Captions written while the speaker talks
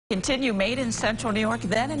Continue made in Central New York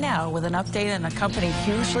then and now with an update on a company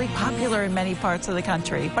hugely popular in many parts of the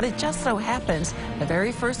country. But it just so happens the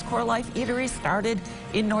very first CoreLife Eatery started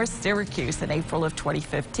in North Syracuse in April of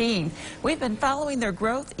 2015. We've been following their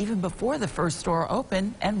growth even before the first store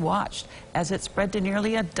opened and watched as it spread to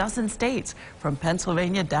nearly a dozen states, from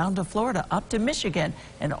Pennsylvania down to Florida, up to Michigan,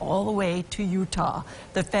 and all the way to Utah.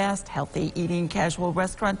 The fast, healthy eating casual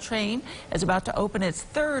restaurant chain is about to open its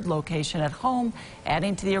third location at home,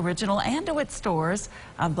 adding to the original Andoit stores.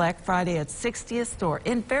 On Black Friday, its 60th store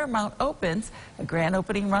in Fairmount opens. A grand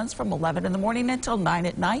opening runs from 11 in the morning until 9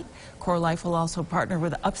 at night. CoreLife will also partner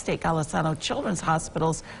with Upstate Golisano Children's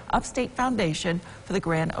Hospital's Upstate Foundation for the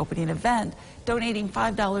grand opening event, donating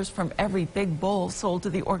 $5 from every big bowl sold to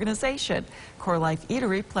the organization. CoreLife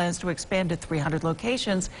Eatery plans to expand to 300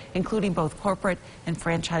 locations, including both corporate and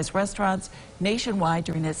franchise restaurants nationwide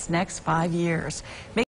during its next 5 years.